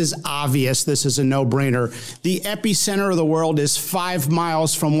this is obvious, this is a no-brainer. The epicenter of the world is 5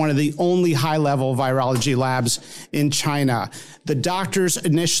 miles from one of the only high-level virology labs in China. The doctors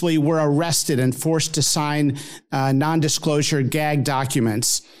initially were arrested and forced to sign non-disclosure gag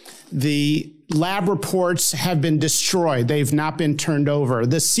documents. The lab reports have been destroyed. They've not been turned over.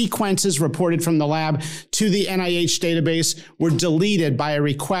 The sequences reported from the lab to the NIH database were deleted by a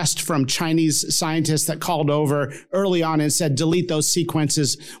request from Chinese scientists that called over early on and said, delete those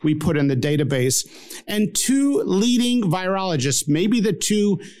sequences we put in the database. And 2 leading virologists, maybe the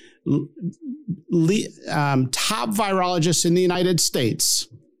 2 top virologists in the United States,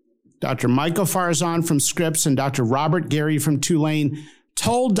 Dr. Michael Farzan from Scripps and Dr. Robert Gerry from Tulane,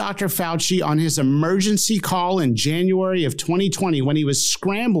 told Dr. Fauci on his emergency call in January of 2020, when he was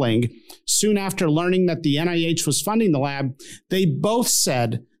scrambling soon after learning that the NIH was funding the lab, they both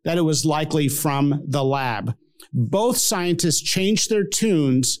said that it was likely from the lab. Both scientists changed their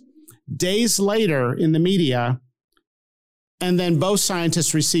tunes days later in the media, and then both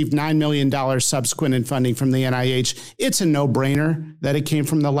scientists received $9 million subsequent in funding from the NIH. It's a no-brainer that it came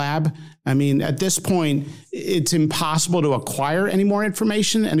from the lab. I mean, at this point, it's impossible to acquire any more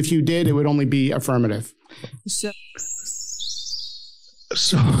information. And if you did, it would only be affirmative. So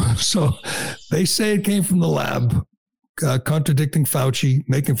they say it came from the lab, contradicting Fauci,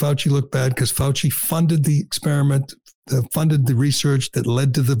 making Fauci look bad because Fauci funded the experiment, funded the research that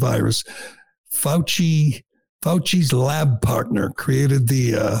led to the virus. Fauci's lab partner created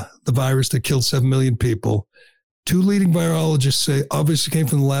the virus that killed 7 million people. 2 leading virologists say obviously came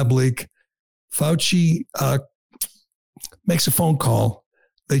from the lab leak. Fauci makes a phone call.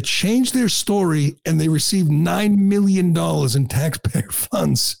 They change their story and they receive $9 million in taxpayer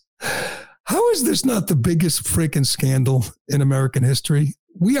funds. How is this not the biggest freaking scandal in American history?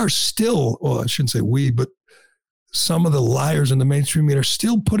 We are still, well, I shouldn't say we, but some of the liars in the mainstream media are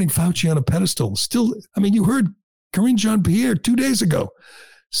still putting Fauci on a pedestal. Still, I mean, you heard Karine Jean-Pierre 2 days ago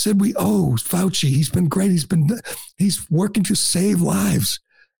said Fauci, he's been great. He's working to save lives.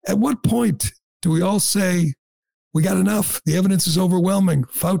 At what point do we all say, we got enough? The evidence is overwhelming.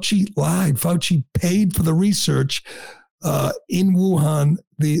 Fauci lied. Fauci paid for the research in Wuhan.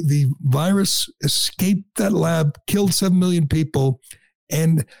 The virus escaped that lab, killed 7 million people,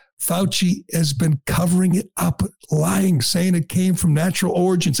 and Fauci has been covering it up, lying, saying it came from natural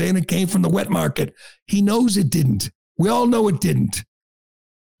origin, saying it came from the wet market. He knows it didn't. We all know it didn't.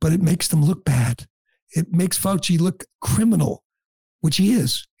 But it makes them look bad. It makes Fauci look criminal, which he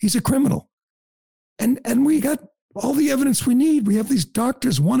is. He's a criminal. And we got all the evidence we need. We have these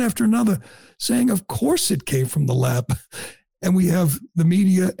doctors, one after another, saying, of course it came from the lab. And we have the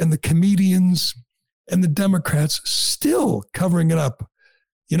media and the comedians and the Democrats still covering it up.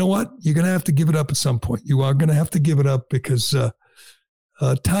 You know what? You're going to have to give it up at some point. You are going to have to give it up because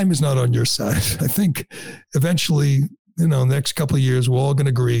time is not on your side. I think eventually, in the next couple of years, we're all going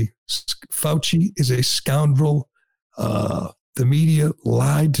to agree Fauci is a scoundrel. The media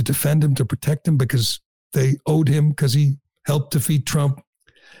lied to defend him, to protect him because they owed him because he helped defeat Trump.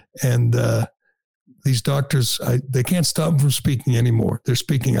 And these doctors, they can't stop them from speaking anymore. They're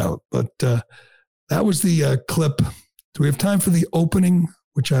speaking out. But that was the clip. Do we have time for the opening,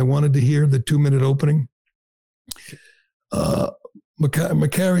 which I wanted to hear, the 2-minute opening?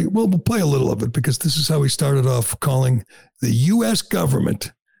 McCary, we'll play a little of it because this is how he started off calling the U.S.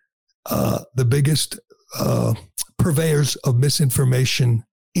 government the biggest purveyors of misinformation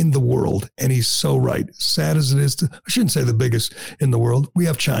in the world. And he's so right. Sad as it is, I shouldn't say the biggest in the world. We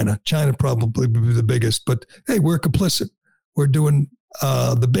have China. China probably would be the biggest, but hey, we're complicit. We're doing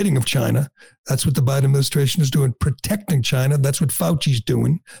the bidding of China. That's what the Biden administration is doing, protecting China. That's what Fauci's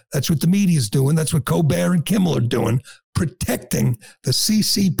doing. That's what the media is doing. That's what Colbert and Kimmel are doing, protecting the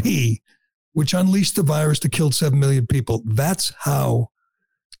CCP, which unleashed the virus to kill 7 million people. That's how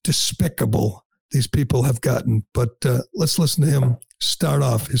despicable these people have gotten. But let's listen to him start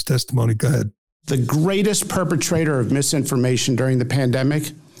off his testimony. Go ahead. The greatest perpetrator of misinformation during the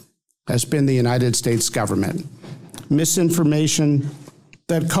pandemic has been the United States government. Misinformation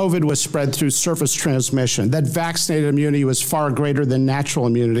that COVID was spread through surface transmission, that vaccinated immunity was far greater than natural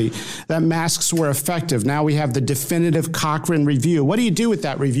immunity, that masks were effective. Now we have the definitive Cochrane review. What do you do with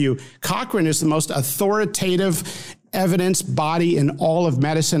that review? Cochrane is the most authoritative evidence body in all of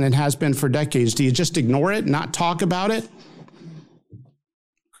medicine and has been for decades. Do you just ignore it, not talk about it?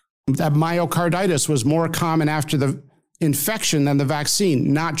 That myocarditis was more common after the infection than the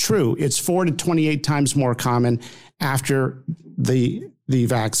vaccine. Not true. It's 4 to 28 times more common after the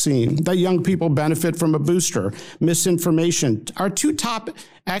vaccine. That young people benefit from a booster. Misinformation. Our 2 top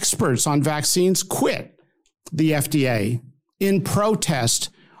experts on vaccines quit the FDA in protest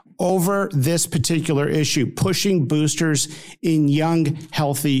over this particular issue, pushing boosters in young,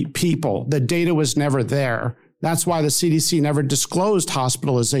 healthy people. The data was never there. That's why the CDC never disclosed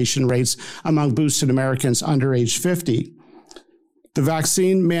hospitalization rates among boosted Americans under age 50. The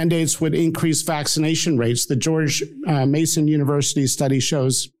vaccine mandates would increase vaccination rates. The George Mason University study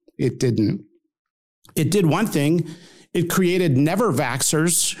shows it didn't. It did one thing. It created never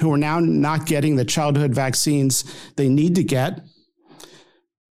vaxxers who are now not getting the childhood vaccines they need to get.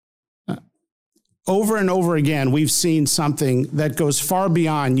 Over and over again, we've seen something that goes far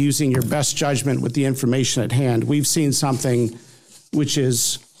beyond using your best judgment with the information at hand. We've seen something which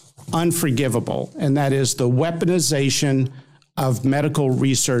is unforgivable, and that is the weaponization of medical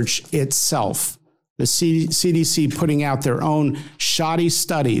research itself. The CDC putting out their own shoddy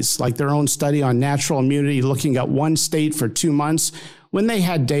studies, like their own study on natural immunity, looking at one state for 2 months, when they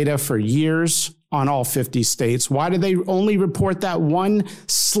had data for years on all 50 states. Why did they only report that one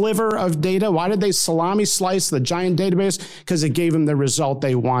sliver of data? Why did they salami slice the giant database? Because it gave them the result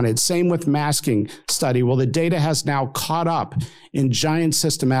they wanted. Same with masking study. Well, the data has now caught up in giant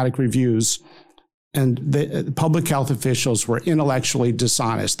systematic reviews, and the public health officials were intellectually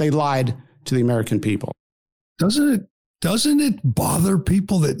dishonest. They lied to the American people. Doesn't it bother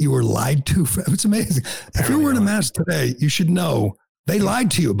people that you were lied to? It's amazing. If you're wearing a mask today, you should know they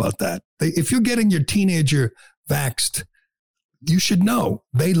lied to you about that. If you're getting your teenager vaxxed, you should know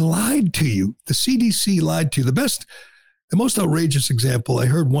they lied to you. The CDC lied to you. The most outrageous example, I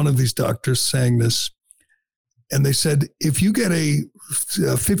heard one of these doctors saying this, and they said, if you get a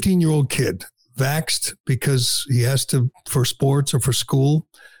 15-year-old kid vaxxed because he has to for sports or for school,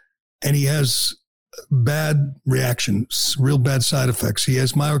 and he has bad reactions, real bad side effects. He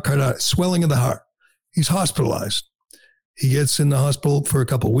has myocarditis, swelling of the heart. He's hospitalized. He gets in the hospital for a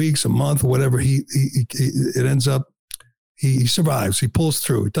couple of weeks, a month, whatever. It ends up, he survives. He pulls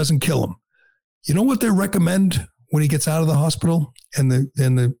through. It doesn't kill him. You know what they recommend when he gets out of the hospital and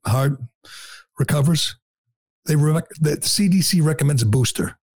the heart recovers? The CDC recommends a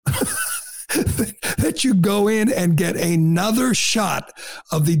booster. That you go in and get another shot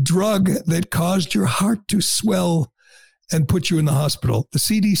of the drug that caused your heart to swell and put you in the hospital. The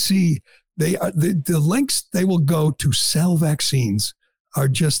CDC, the lengths they will go to sell vaccines are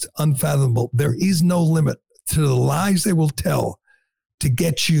just unfathomable. There is no limit to the lies they will tell to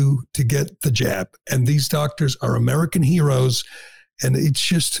get you to get the jab. And these doctors are American heroes. And it's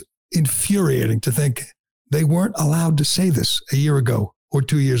just infuriating to think they weren't allowed to say this a year ago or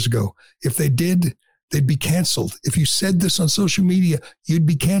 2 years ago. If they did, they'd be canceled. If you said this on social media, you'd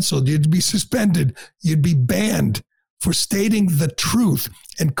be canceled. You'd be suspended. You'd be banned for stating the truth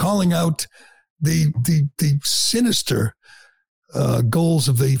and calling out the sinister goals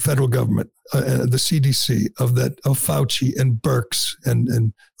of the federal government, the CDC, of Fauci and Birx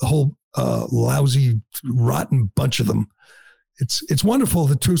and the whole lousy, rotten bunch of them. It's wonderful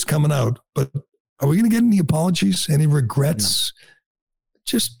the truth's coming out, but are we going to get any apologies, any regrets?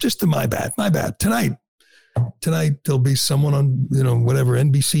 No. Just my bad. Tonight there'll be someone on, whatever,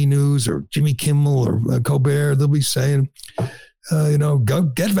 NBC News or Jimmy Kimmel or Colbert. They'll be saying, go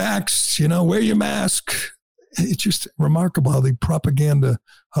get vaxxed, wear your mask. It's just remarkable how the propaganda,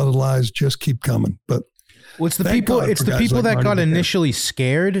 how the lies just keep coming. But it's the people that got initially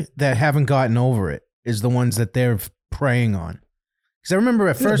scared that haven't gotten over it is the ones that they're preying on. Because I remember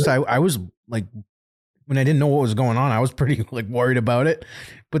at first I was like, when I didn't know what was going on, I was pretty worried about it.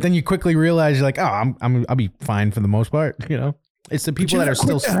 But then you quickly realize you're like, oh, I'll be fine for the most part. It's the people that are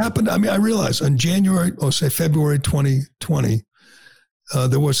still. That happened. I mean, I realized in February 2020,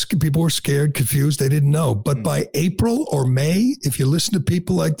 people were scared, confused. They didn't know. But by April or May, if you listen to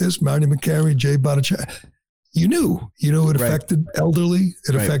people like this, Marty McCary, Jay Bhattacharya, you knew it affected elderly.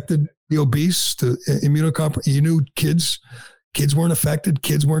 It affected the obese, the immunocompromised. You knew kids. Kids weren't affected.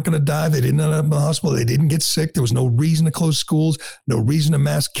 Kids weren't going to die. They didn't end up in the hospital. They didn't get sick. There was no reason to close schools, no reason to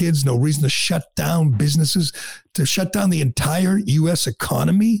mask kids, no reason to shut down businesses, to shut down the entire U.S.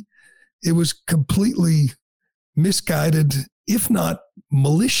 economy. It was completely misguided, if not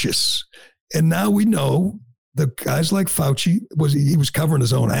malicious. And now we know the guys like Fauci, he was covering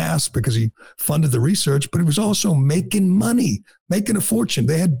his own ass because he funded the research, but he was also making money, making a fortune.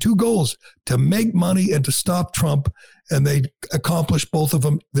 They had two goals: to make money and to stop Trump. And they accomplished both of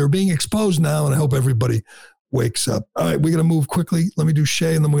them. They're being exposed now, and I hope everybody wakes up. All right, we're going to move quickly. Let me do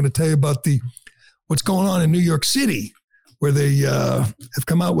Shay, and then we're going to tell you about what's going on in New York City, where they have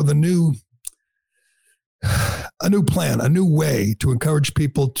come out with a new plan, a new way to encourage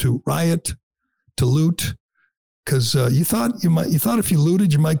people to riot, to loot. Because you thought if you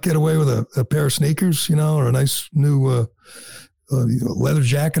looted, you might get away with a pair of sneakers, or a nice new leather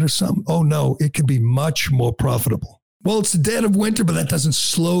jacket or something. Oh no, it can be much more profitable. Well, it's the dead of winter, but that doesn't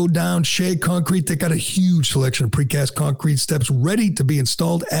slow down Shea Concrete. They got a huge selection of precast concrete steps ready to be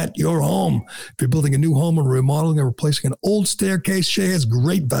installed at your home. If you're building a new home or remodeling or replacing an old staircase, Shea has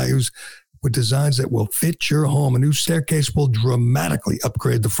great values with designs that will fit your home. A new staircase will dramatically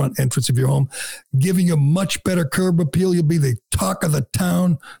upgrade the front entrance of your home, giving you much better curb appeal. You'll be the talk of the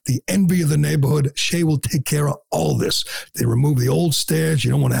town, the envy of the neighborhood. Shea will take care of all this. They remove the old stairs.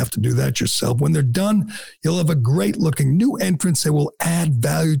 You don't want to have to do that yourself. When they're done, you'll have a great looking new entrance that will add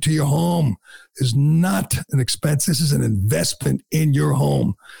value to your home. It's not an expense. This is an investment in your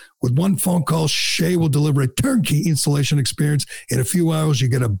home. With one phone call, Shea will deliver a turnkey installation experience. In a few hours, you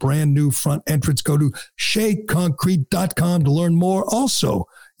get a brand new front entrance. Go to SheaConcrete.com to learn more. Also,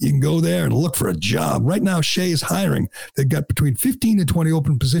 you can go there and look for a job. Right now, Shea is hiring. They've got between 15 and 20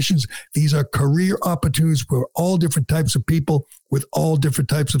 open positions. These are career opportunities for all different types of people with all different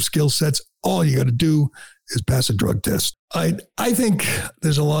types of skill sets. All you got to do is pass a drug test. I think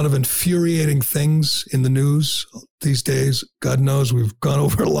there's a lot of infuriating things in the news these days. God knows we've gone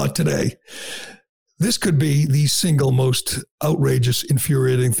over a lot today. This could be the single most outrageous,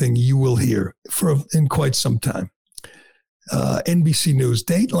 infuriating thing you will hear in quite some time. NBC News,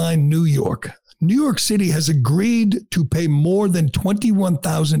 Dateline, New York. New York City has agreed to pay more than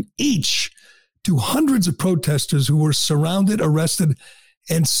 $21,000 each to hundreds of protesters who were surrounded, arrested,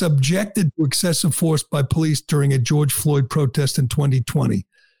 and subjected to excessive force by police during a George Floyd protest in 2020.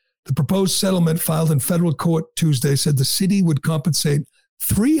 The proposed settlement filed in federal court Tuesday said the city would compensate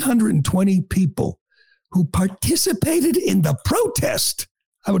 320 people who participated in the protest.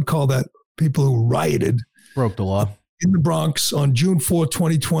 I would call that people who rioted. Broke the law. In the Bronx on June 4,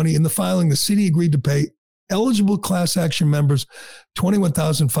 2020. In the filing, the city agreed to pay eligible class action members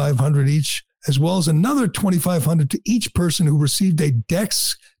 $21,500 each, as well as another $2,500 to each person who received a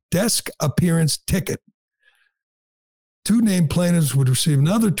desk appearance ticket. Two named plaintiffs would receive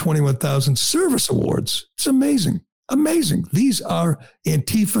another $21,000 service awards. It's amazing. Amazing. These are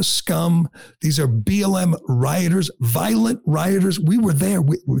Antifa scum. These are BLM rioters, violent rioters. We were there.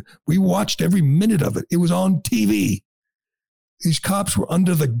 We watched every minute of it. It was on TV. These cops were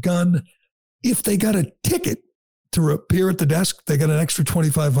under the gun. If they got a ticket to appear at the desk, they got an extra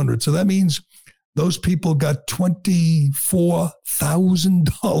 $2,500. So that means those people got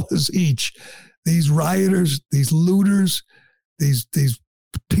 $24,000 each. These rioters, these looters, these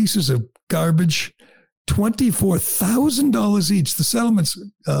pieces of garbage, $24,000 each. The settlement's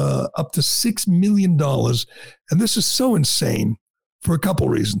up to $6 million. And this is so insane for a couple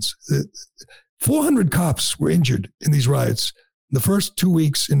reasons. 400 cops were injured in these riots. The first 2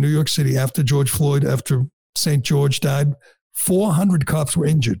 weeks in New York City after George Floyd, after St. George died, 400 cops were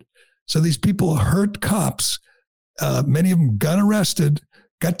injured. So these people hurt cops. Many of them got arrested,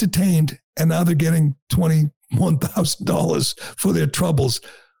 got detained, and now they're getting $21,000 for their troubles.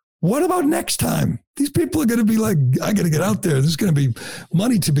 What about next time? These people are going to be like, I got to get out there. There's going to be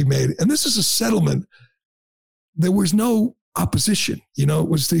money to be made. And this is a settlement. There was no opposition. You know, it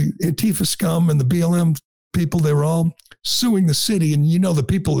was the Antifa scum and the BLM people. They were all suing the city. And, you know, the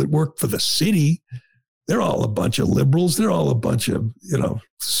people that work for the city, they're all a bunch of liberals. They're all a bunch of, you know,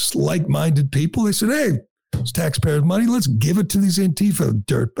 like-minded people. They said, hey, it's taxpayers' money. Let's give it to these Antifa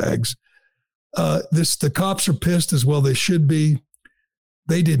dirtbags. The cops are pissed as well. They should be.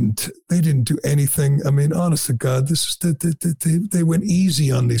 They didn't do anything. I mean, honest to God, they went easy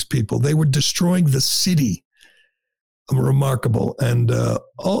on these people. They were destroying the city. Remarkable. And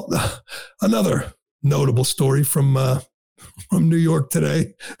another notable story from New York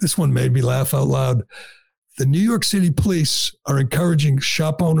today. This one made me laugh out loud. The New York City police are encouraging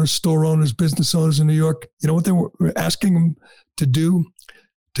shop owners, store owners, business owners in New York. You know what they were asking them to do?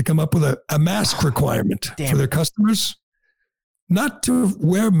 To come up with a mask requirement for their customers. Not to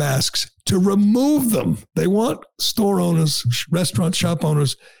wear masks, to remove them. They want store owners, restaurant shop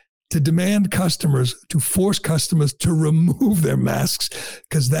owners to demand customers, to force customers to remove their masks,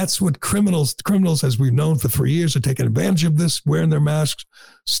 because that's what criminals, as we've known for 3 years, are taking advantage of this, wearing their masks,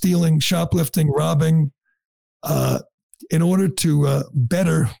 stealing, shoplifting, robbing, in order to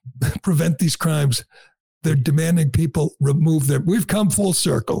better prevent these crimes. They're demanding people remove their, we've come full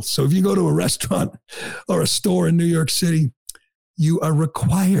circle. So if you go to a restaurant or a store in New York City, you are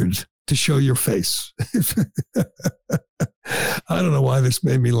required to show your face. I don't know why this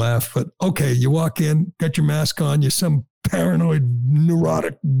made me laugh, but okay, you walk in, got your mask on, you're some paranoid,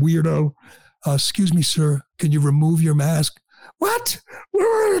 neurotic weirdo. Excuse me, sir, can you remove your mask? What? We're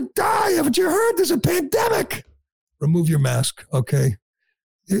going to die. Haven't you heard? There's a pandemic. Remove your mask, okay?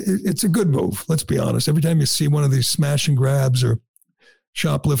 It's a good move, let's be honest. Every time you see one of these smash and grabs or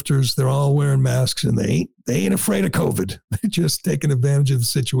shoplifters, they're all wearing masks and they ain't afraid of COVID. They're just taking advantage of the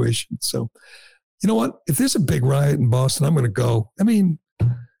situation. So, you know what? If there's a big riot in Boston, I'm going to go. I mean,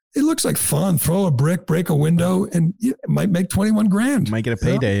 it looks like fun. Throw a brick, break a window, and it might make 21 grand. Might get a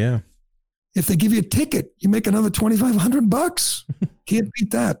payday, yeah. If they give you a ticket, you make another $2,500. Can't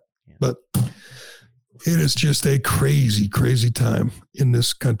beat that. But it is just a crazy, crazy time in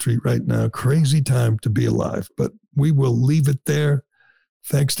this country right now. Crazy time to be alive. But we will leave it there.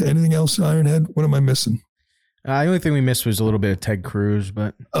 Thanks to anything else, Ironhead. What am I missing? The only thing we missed was a little bit of Ted Cruz,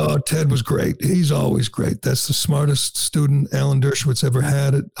 but... Oh, Ted was great. He's always great. That's the smartest student Alan Dershowitz ever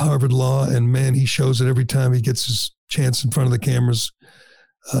had at Harvard Law, and man, he shows it every time he gets his chance in front of the cameras.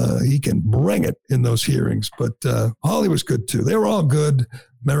 He can bring it in those hearings, but Holly was good too. They were all good.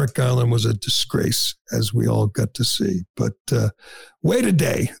 Merrick Garland was a disgrace, as we all got to see. But wait a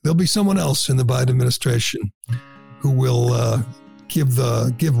day. There'll be someone else in the Biden administration who will...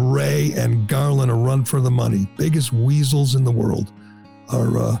 Give Ray and Garland a run for the money. Biggest weasels in the world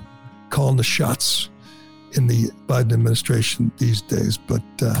are calling the shots in the Biden administration these days. But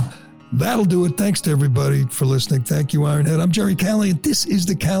that'll do it. Thanks to everybody for listening. Thank you, Ironhead. I'm Gerry Callahan. This is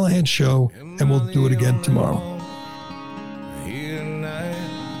the Callahan Show, and we'll do it again tomorrow. Here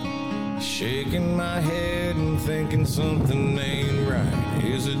tonight, shaking my head and thinking something ain't right.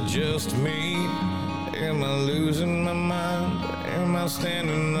 Is it just me? Am I losing my mind? Am I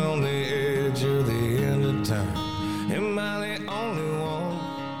standing on the edge of the end of time? Am I the only one?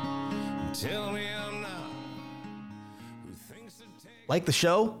 Tell me I'm not. Who thinks that Like the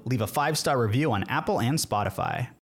show? Leave a 5-star review on Apple and Spotify.